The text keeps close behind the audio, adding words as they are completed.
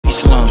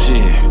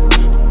shit.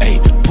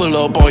 Hey, pull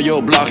up on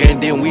your block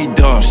and then we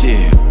dump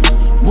shit.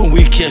 When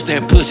we catch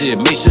that pussy,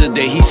 make sure that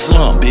he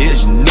slump,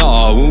 bitch.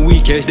 Nah, when we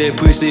catch that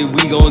pussy,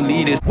 we gon'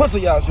 lead it. What's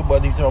up, y'all? It's your boy,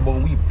 this Herbo,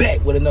 and we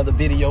back with another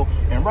video.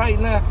 And right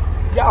now,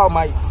 y'all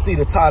might see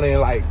the title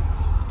and like,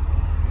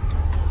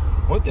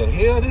 what the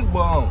hell this boy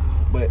on?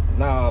 But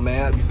nah,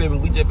 man, you feel me?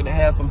 We just finna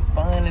have some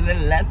fun in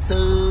Atlanta,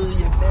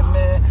 you feel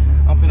me?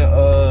 I'm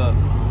finna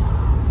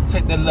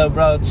take that little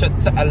road trip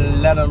to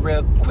Atlanta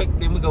real quick.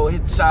 Then we go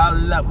hit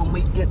y'all up when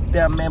we get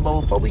there, man.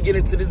 But before we get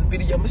into this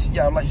video, make sure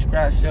y'all like,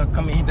 subscribe, share,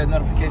 come and hit that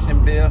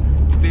notification bell.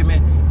 You feel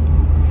me?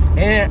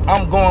 And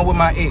I'm going with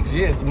my ex.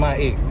 Yes, my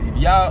ex. If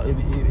y'all,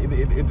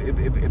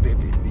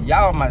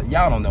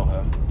 y'all don't know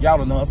her. Y'all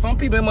don't know her. Some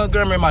people in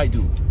Montgomery might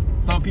do.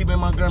 Some people in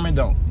Montgomery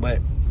don't.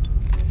 But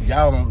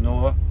y'all don't know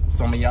her.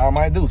 Some of y'all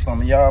might do.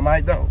 Some of y'all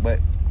might don't. But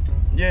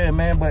yeah,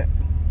 man. But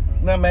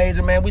nothing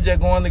major, man. We just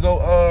going to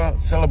go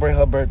celebrate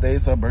her birthday.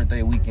 It's her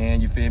birthday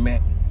weekend, you feel me?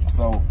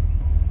 So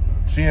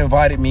she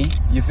invited me,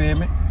 you feel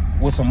me,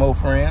 with some more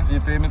friends, you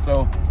feel me?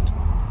 So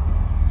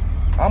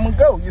I'm gonna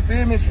go, you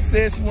feel me? She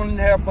said she wanted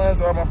to have fun,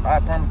 so I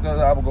promised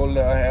her I would go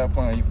let her have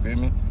fun, you feel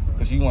me?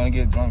 Because she wanted to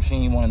get drunk, she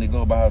ain't wanted to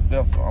go by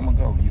herself, so I'm gonna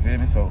go, you feel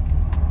me? So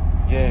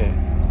yeah,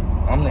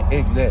 I'm the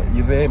ex that,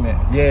 you feel me?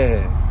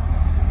 Yeah,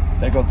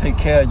 they gonna take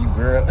care of you,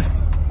 girl.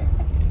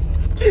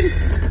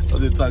 I'm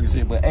just talking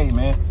shit, but hey,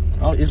 man.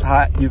 Oh, it's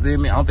hot, you feel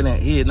me? I'm finna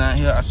head down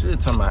here. I should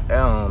turn my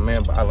air on,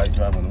 man, but I like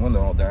driving the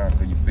window all down,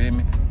 cause you feel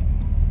me?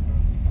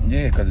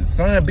 Yeah, cause the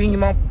sun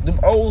beam on them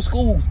old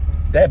schools.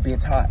 That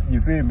bitch hot, you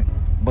feel me?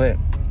 But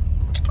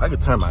I could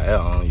turn my air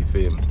on, you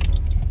feel me?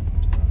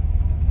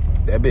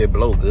 That bitch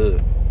blow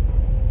good.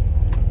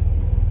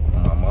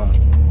 My mama.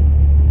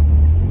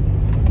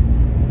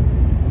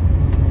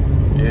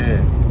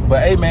 Yeah.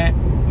 But hey, man,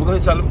 we're gonna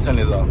try to turn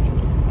this off.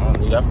 I don't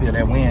need, I feel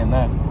that wind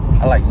now.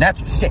 I like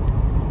natural shit.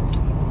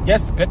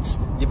 Yes, bitch.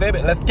 You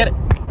baby, let's get it.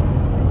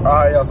 All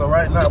right, y'all. So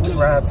right now we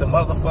riding to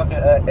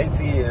motherfucking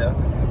ATL,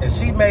 and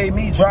she made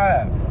me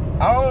drive.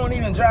 I don't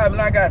even drive,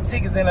 and I got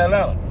tickets in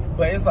Atlanta.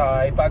 But it's all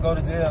right. If I go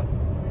to jail,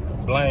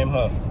 blame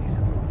her.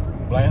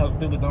 Blame her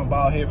stupid dumb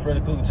bald head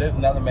Freddy Cougar, just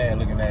another man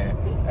looking at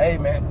her. Hey,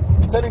 man,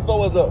 tell these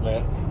folks what's up,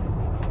 man.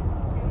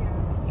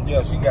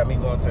 Yeah, she got me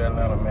going to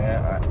Atlanta,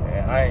 man.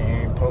 I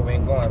ain't even probably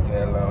going to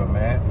Atlanta,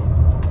 man.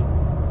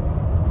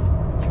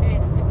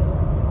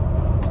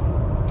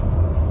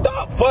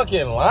 Stop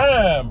fucking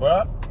lying,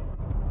 bro.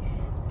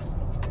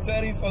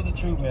 Tell these folks the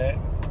truth, man.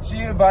 She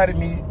invited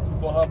me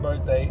for her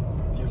birthday.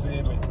 You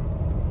feel me?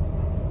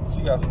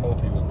 She got some more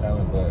people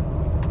coming, but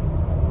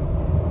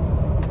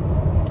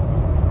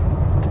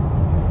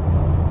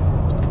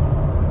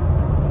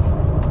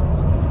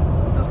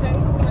okay.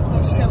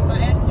 I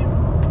asked you.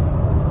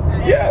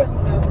 Yes. I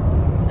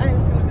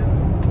asked you to go.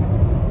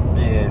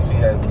 Yeah, she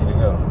asked me to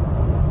go.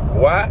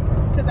 Why?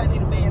 Because I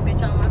need a bad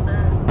bitch on my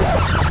side.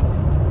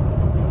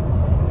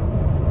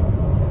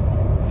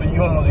 So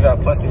you almost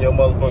got punched in your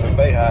motherfucking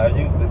face. How I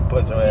used to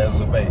punch your ass in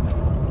the face.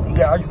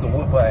 Yeah, I used to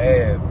whoop her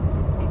ass.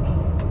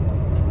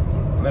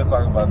 Let's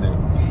talk about that.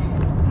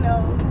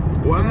 No.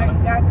 Why not?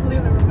 I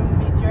clearly remember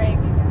me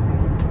dragging.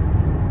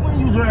 When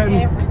you drag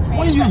me?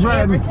 When you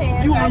drag me?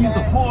 You only used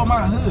to pull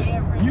my hood.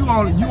 You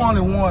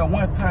only won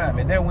one time,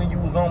 and that when you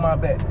was on my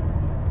back.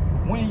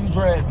 When you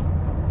drag me?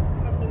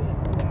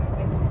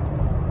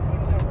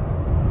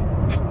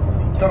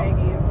 Stop.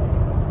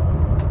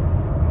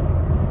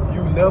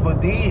 You never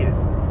did.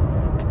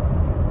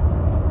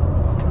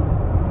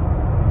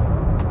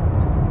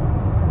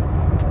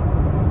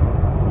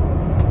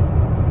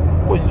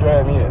 Where you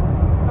drive me at?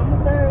 I'm a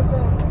third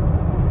son.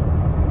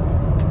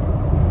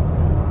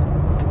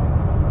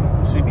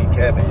 She be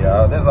capping,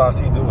 y'all. That's all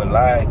she do is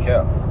lie and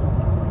cap.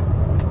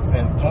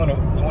 Since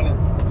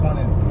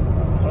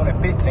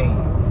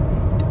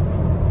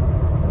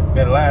 2015.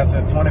 Been lying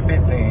since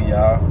 2015,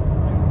 y'all.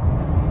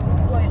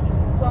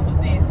 What was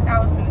this? I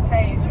was finna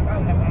tase you. Oh,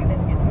 never mind.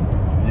 Let's get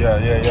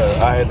it.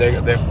 Yeah. I had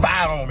that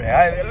fire on me.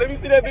 Let me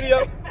see that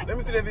video. Let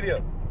me see that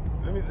video.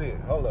 Let me see it.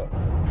 Hold up.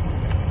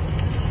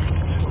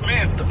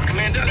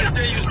 Man, that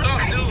tell you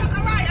stop, dude.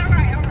 All right.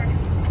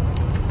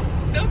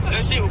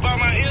 That shit was by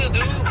my ear,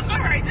 dude. All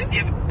right, just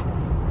give it.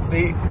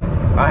 See,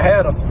 I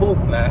had a spook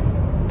now.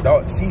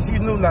 She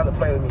knew not to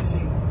play with me.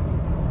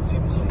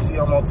 She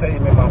almost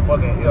tagged me in my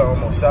fucking ear,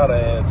 almost shot her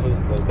ass too.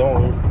 So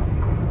don't.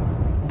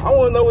 I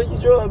want to know what you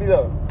drug me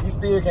though. You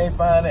still can't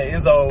find that.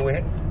 It's over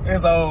with.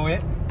 It's over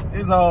with.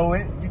 It's over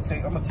with.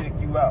 I'm gonna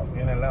check you out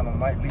in Atlanta.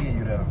 Might leave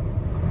you there.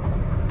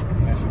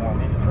 Since you want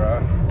me to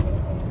drive.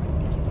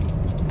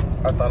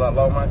 I thought I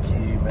lost my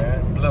key,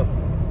 man. Bless.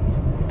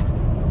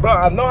 Bro,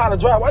 I know how to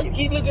drive. Why you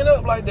keep looking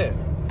up like that?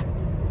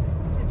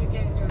 Because you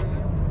can't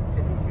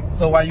drive.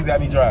 So why you got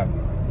me driving?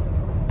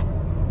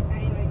 I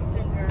ain't know you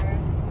couldn't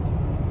drive.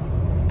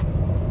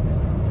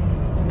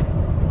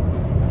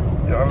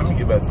 Yo, let me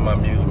get back to my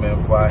music, man,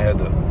 before I had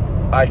to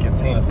Ike and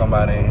Tina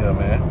somebody in here,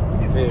 man.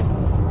 You feel me?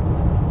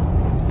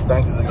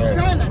 Thank you again. I'm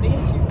trying not to hit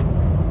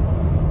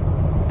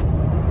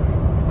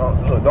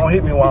you. Look, don't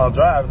hit me while I'm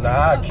driving.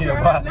 Now I kill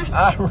my.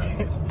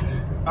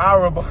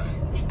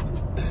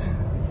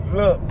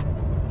 Look,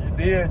 you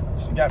did.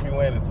 She got me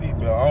wearing a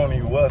seatbelt. I don't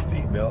even wear a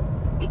seatbelt.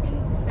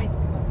 Safety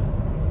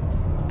first.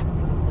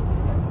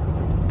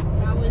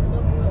 Always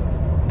buckle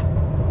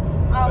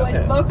up.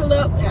 Always buckle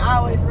up and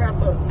always wrap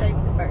up.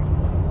 Safety first.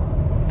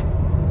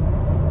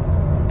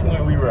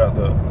 When we wrapped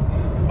up.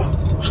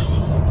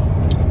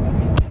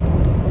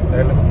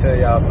 Hey, let me tell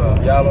y'all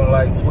something. Y'all don't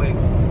like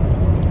Twix.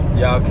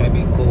 Y'all can't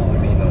be cool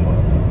with me no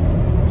more.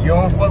 You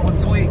don't fuck with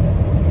Twix.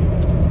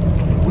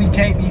 We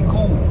can't be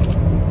cool.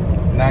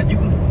 Now you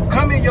can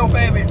come in your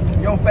favorite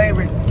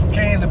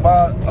candy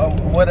bar or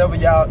whatever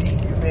y'all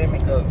eat. You feel me?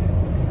 Cause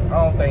I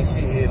don't think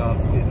shit hit on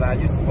Twix. Now I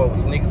used to fuck with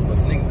Snickers, but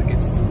Snickers will get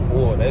you too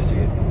full. That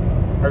shit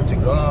hurt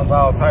your gums,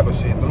 all type of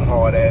shit. Them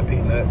hard ass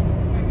peanuts.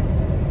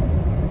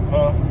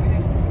 Huh?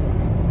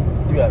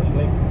 You got a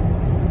Snickers?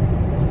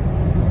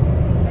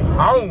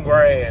 Home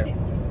grass.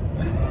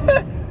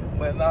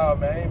 But nah,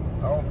 man,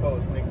 I don't fuck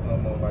with Snickers no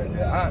more like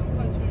that.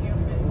 Punch you in your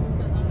face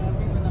because I'm not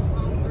when I'm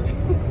hungry.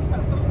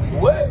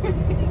 What?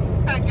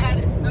 I got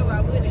it, so I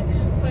wouldn't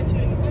punch you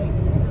in the face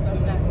because I'm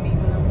not me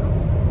when I'm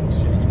hungry.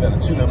 Shit, you better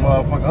chew that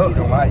motherfucker up.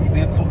 Cause I eat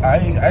that too. I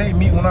ain't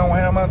meat when I don't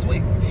have my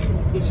Twix.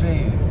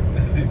 Shit.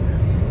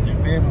 You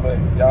feel me? But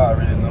y'all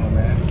already know,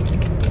 man.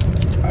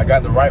 I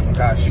got the right one,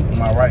 cause I shoot with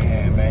my right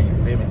hand, man. You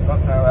feel me?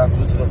 Sometimes I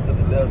switch it up to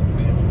the left, you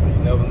feel me? So you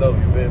never know,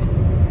 you feel me?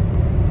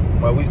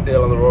 But we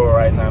still on the road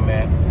right now,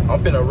 man. I'm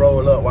finna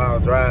roll up while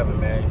I'm driving,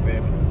 man. You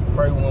feel me?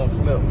 Pray we won't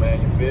flip,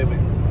 man. You feel me?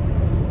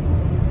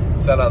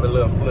 Shout out to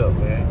Lil Flip,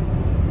 man.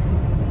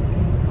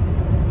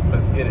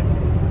 Let's get it.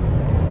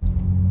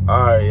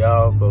 All right,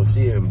 y'all. So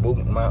she had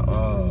booked my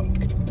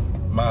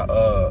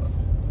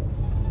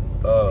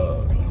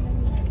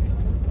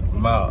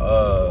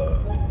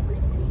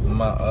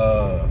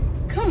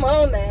Come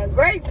on now,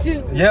 grape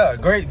juice. Yeah,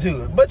 grape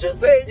juice. But you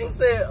said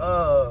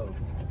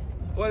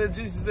what did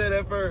you say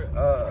that first?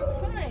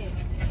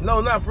 No,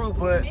 not fruit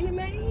punch. Minute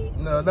Maid?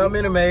 No, not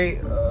Minute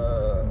Maid.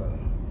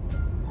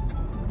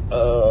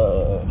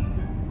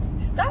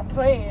 Stop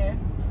playing.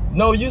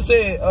 No, you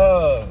said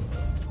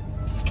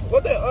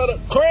what that other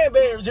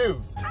cranberry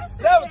juice?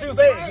 That's what you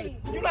said. Right.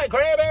 You like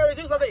cranberry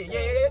juice? I said,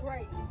 yeah.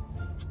 Right.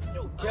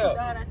 You God,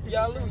 I said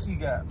y'all look she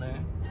got,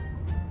 man.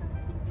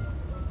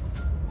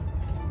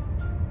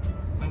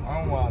 I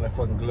don't want all that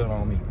fucking glitter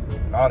on me.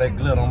 All that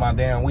glitter on my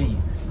damn weed.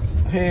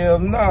 Hell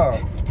no.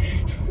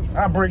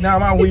 I break down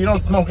my weed, I'm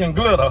smoking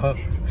glitter.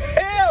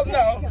 Hell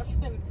no.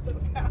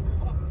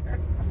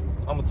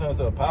 I'm gonna turn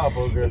to a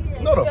powerful girl.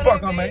 No the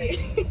fuck I'm at.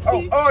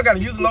 Oh, I gotta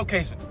use the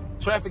location.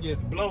 Traffic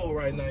is blown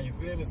right now, you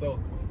feel me? So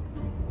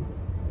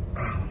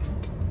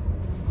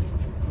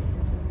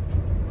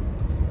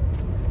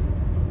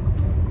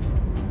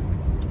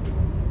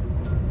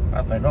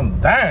I think I'm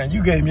dying.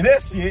 You gave me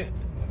that shit.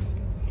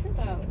 Shut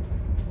up.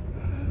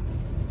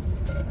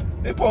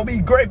 It supposed to be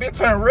grape, it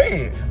turned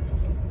red.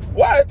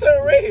 Why it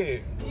turned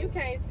red? You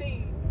can't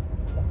see.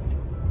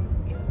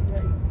 It's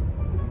great.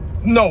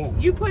 No.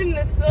 You putting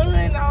the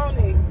sun on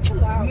it.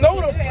 Chill out. No,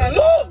 look, I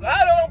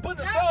don't put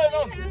the sun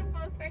on it.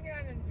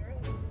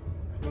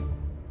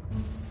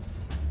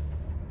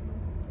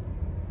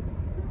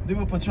 Did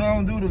we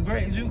Patron do the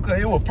grape juice? Cause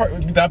it was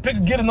perfect.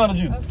 Get another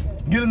juice. Okay.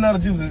 Get another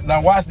juice.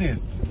 Now watch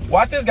this.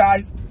 Watch this,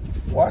 guys.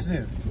 Watch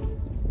this.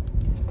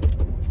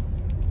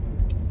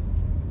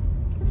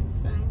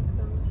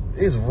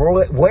 It's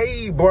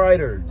way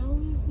brighter. No,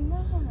 it's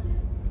not.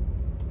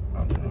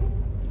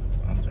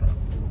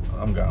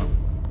 I'm gone.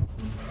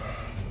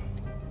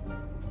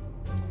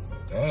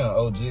 Damn,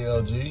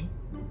 OGLG.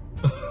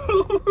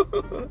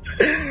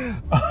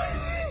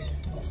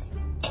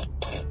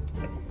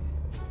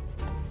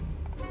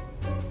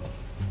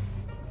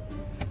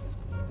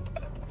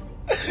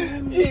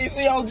 You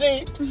see OG?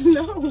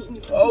 No.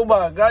 Oh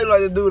my God, you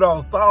like the dude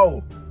on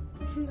Soul.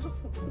 No.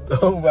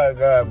 Oh my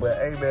God, but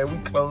hey man, we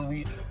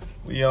close.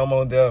 We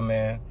almost there,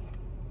 man.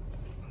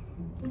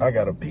 I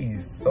got a pee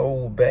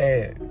so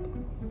bad.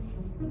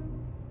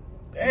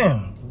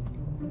 Damn.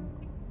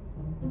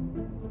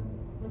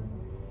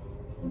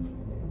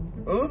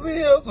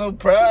 Uzi, I'm so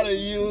proud of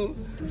you.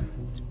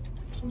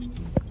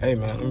 Hey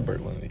man, let me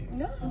break one of these.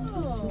 No.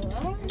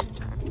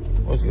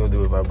 What's you gonna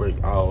do if I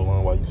break all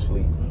along while you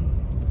sleep?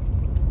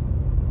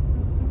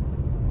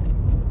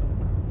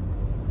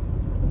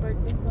 Break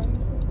this while you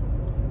sleep.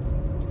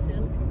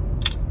 Silly.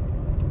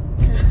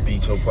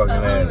 Beat your fucking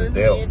ass to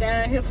death.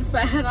 Down here for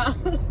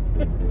 $5.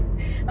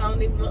 I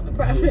don't even want the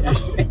profit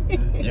out of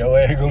it. Your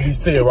ass gonna be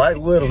sitting right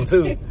with them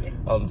too.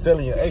 I'm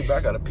telling you, hey, but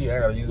I gotta pee. I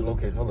gotta use the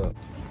location. Hold up.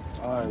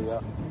 All right,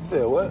 y'all. You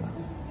said what?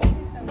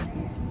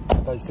 I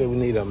thought you said we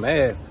need a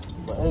mask.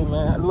 But hey,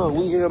 man, look,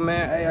 we here,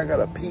 man. Hey, I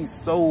gotta pee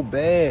so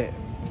bad.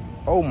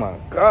 Oh my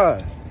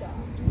God.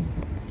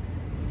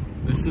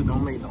 This shit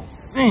don't make no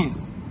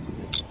sense.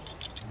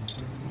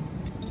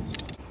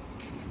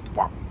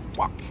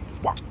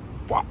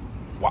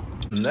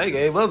 They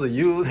gave us a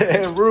used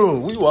ass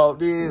room. We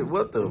walked in.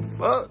 What the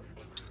fuck?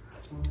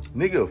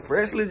 Nigga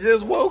freshly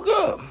just woke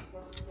up.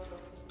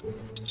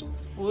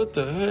 What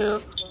the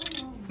hell?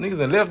 Niggas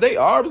done left they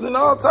arbs and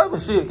all type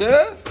of shit,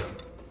 guys.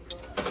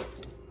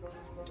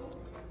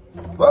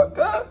 fuck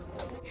up?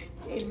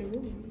 They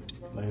knew.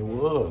 They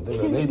was.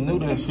 They knew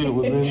that shit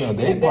was in there.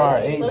 They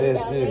probably ate that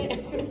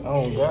shit.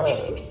 Oh,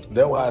 God.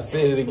 That's why I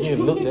said it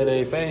again. Looked at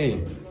their face.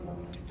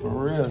 For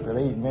real, cause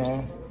they,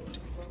 man.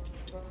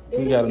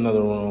 We got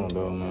another room,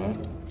 though, man.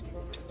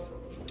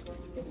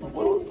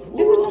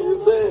 What you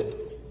said?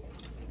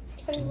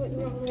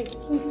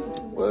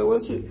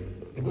 What's it?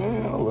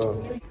 Man, I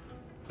love it.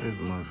 It's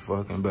much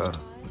fucking better.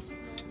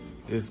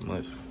 It's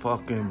much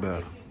fucking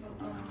better.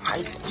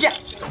 Yeah!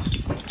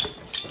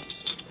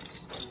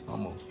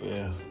 I'm gonna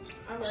fail.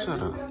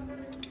 Shut up.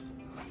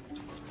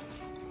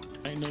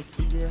 Ain't no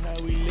secret how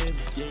we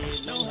live. Yeah,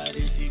 know how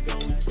this shit go.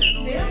 We stand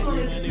on that.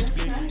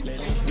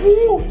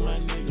 My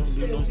niggas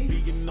do no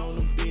speaking on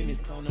the business.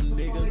 On them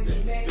niggas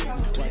and the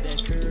why that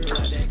curve,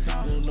 why that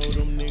car. Don't know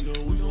them niggas,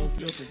 we gon'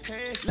 flip it.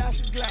 Hey, lots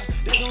of glass,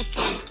 they gon'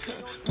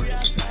 flip. We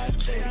outside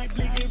today. He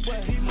blinking,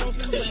 but he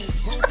motion baby.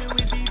 Broken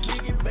with these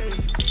blinking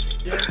baby.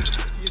 Yeah,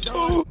 you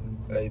don't.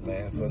 Hey,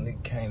 man, so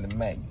nigga came to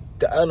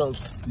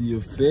McDonald's.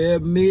 You feel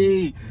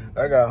me?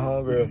 I got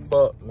hungry as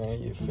fuck,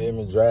 man. You feel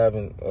me?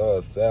 Driving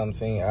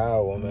 17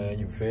 hours, man.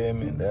 You feel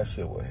me? That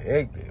shit was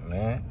hectic,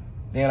 man.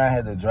 Then I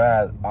had to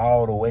drive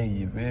all the way,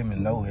 you feel me?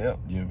 No help,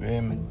 you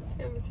feel me?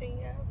 17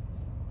 hours.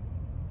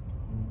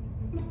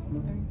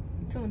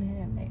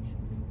 2.5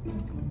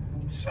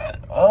 actually. Shut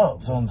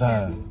up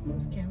sometimes. I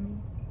was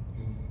counting.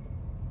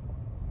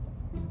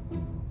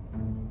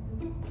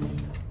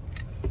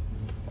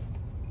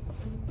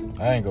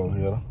 I ain't gonna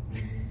hit her.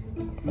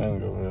 I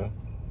ain't gonna hit her.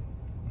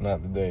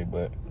 Not today,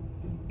 but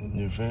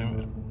you feel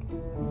me?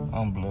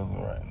 I'm blizzard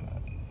right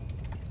now.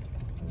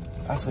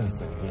 I should have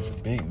said it's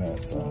a Big Mac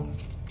song.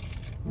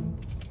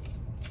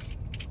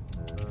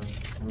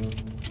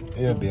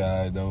 It'll be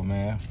alright though,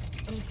 man.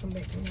 I'm gonna come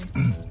back to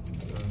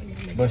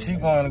But she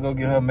going to go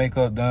get her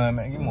makeup done,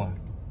 man. Give me one.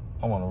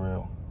 I want a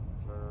real one.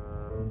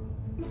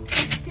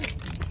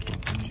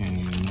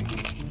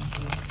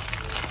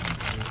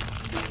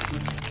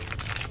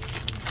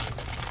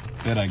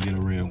 Bet I get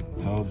a real one.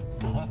 Told you.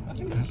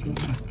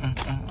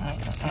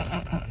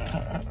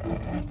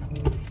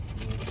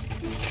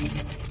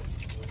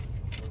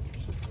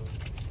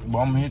 But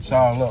I'm gonna hit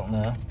y'all up,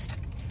 man.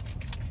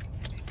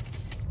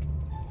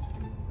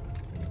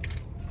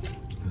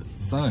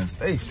 Sun,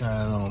 stay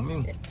shining on me.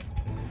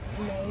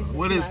 No,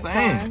 What it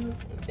saying?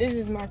 This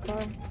is my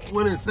car.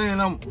 What it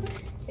saying? I'm This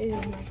is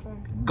my car.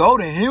 go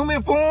to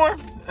human form?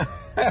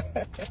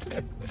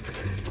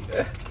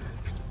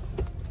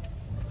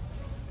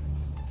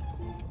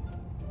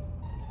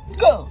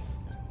 Go!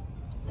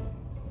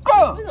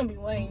 Go! We're gonna be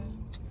waiting.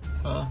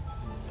 Huh?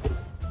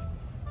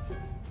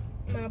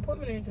 My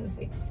appointment is until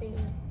 16.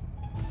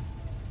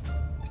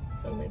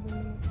 So 11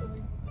 minutes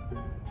away.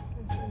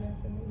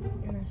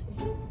 And I should.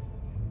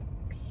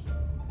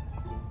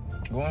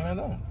 Go in there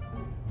though.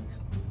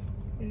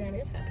 Now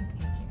that's how people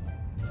get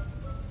kidnapped.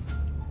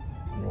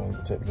 You want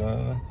to take the gun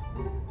in there?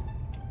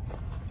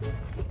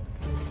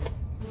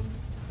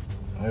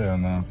 Hell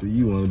no. See,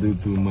 you want to do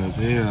too much.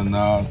 Hell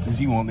no. Since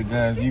you want the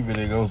guns, you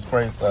better go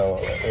spray sour.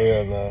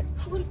 Hell no.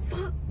 Who the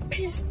fuck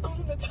pissed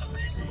on the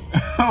toilet?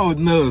 Oh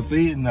no.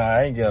 See, nah,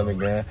 I ain't got the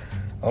gun.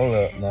 Hold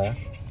up, nah.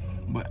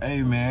 But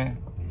hey, man.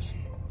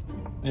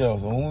 Yo,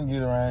 so when we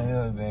get around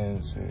here,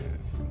 then shit,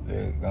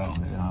 they're gone.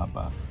 They hop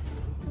out.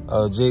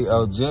 Oh, Jay.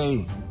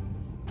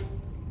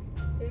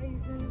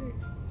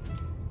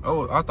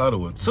 Oh, I thought it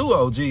was 2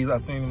 OGs. I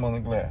seen them on the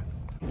glass.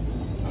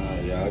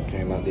 Alright, y'all, I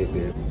came out there,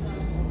 babies.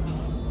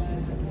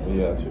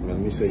 Yeah, shit, man. Let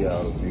me show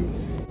y'all the view.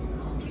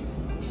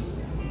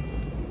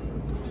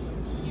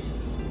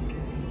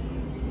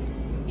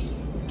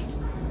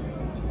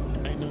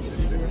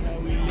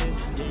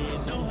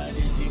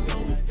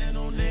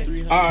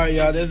 Alright,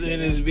 y'all, that's the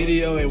end of this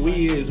video, and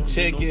we is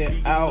checking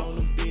out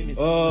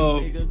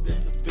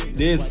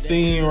this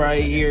scene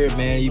right here,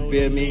 man. You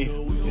feel me?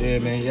 Yeah,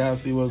 man, y'all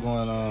see what's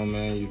going on,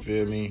 man. You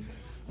feel me?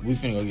 We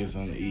finna go get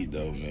something to eat,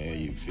 though, man.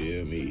 You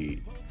feel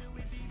me?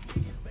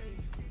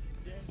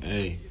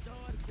 Hey.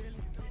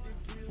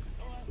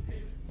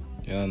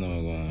 Y'all know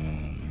what's going on,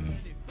 man.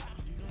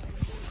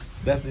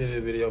 That's the end of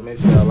the video. Make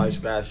sure y'all like,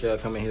 subscribe, share,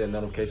 come and hit the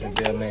notification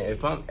bell, man.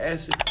 If I'm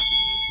asking...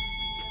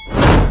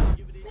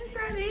 That's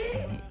not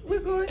it. We're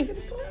going to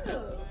the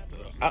club.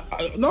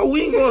 No,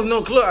 we ain't going to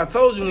no club. I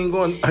told you we ain't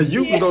going.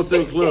 You can go to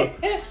the club.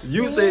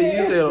 You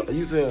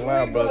said,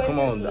 wow, bro, come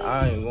on.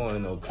 I ain't going to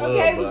no club.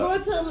 Okay, we're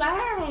going to the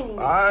lounge.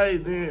 I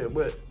did,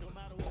 but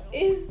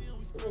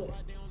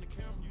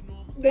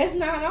that's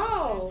not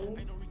all.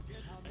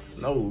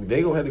 no,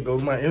 they gonna have to go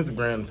to my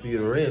Instagram to see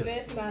the rest.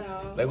 That's not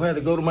all. They gonna have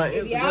to go to my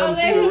Instagram Y'all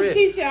to see the rest.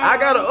 cheat y'all. I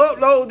gotta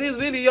upload this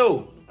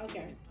video.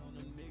 Okay.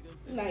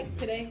 Like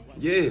today?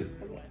 Yes.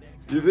 Okay.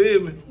 You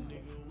feel me?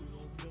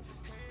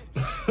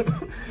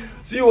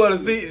 She wanna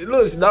see.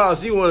 Look, nah,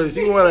 she wanna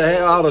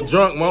have all the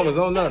drunk moments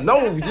on there.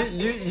 No,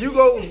 you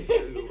go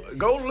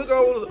look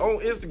on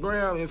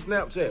Instagram and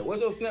Snapchat.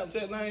 What's your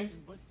Snapchat name?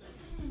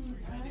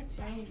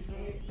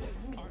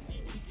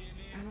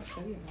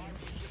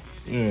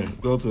 Yeah,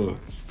 go to it.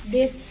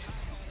 This.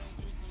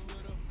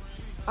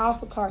 All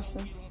for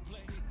Carson.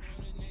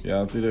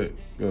 Y'all see that?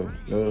 Go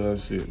to that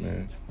shit,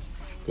 man.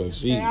 Cause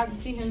she. I can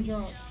see him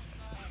drunk.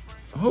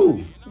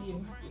 Who?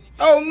 You.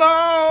 Oh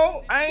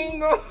no, I ain't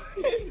going.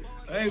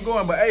 I ain't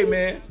going. But hey,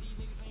 man,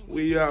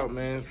 we out,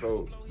 man.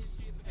 So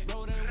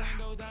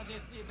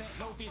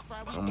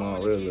I'm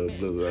already a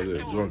little blizzard. I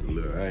just drunk a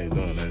little. I ain't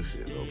doing that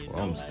shit though.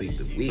 I'm gonna stick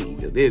to weed.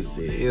 Cause this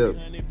shit is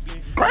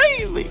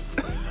crazy.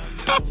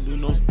 Do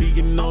no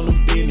speaking on the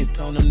business,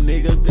 turn them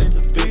niggas into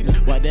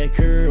business. Why that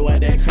curve, why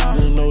that car?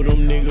 Don't know them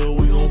niggas,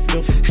 we gon'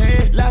 flip.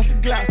 Hey, lots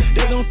of Glock,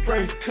 they gon'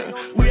 spray.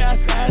 We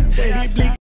outside, they bleak.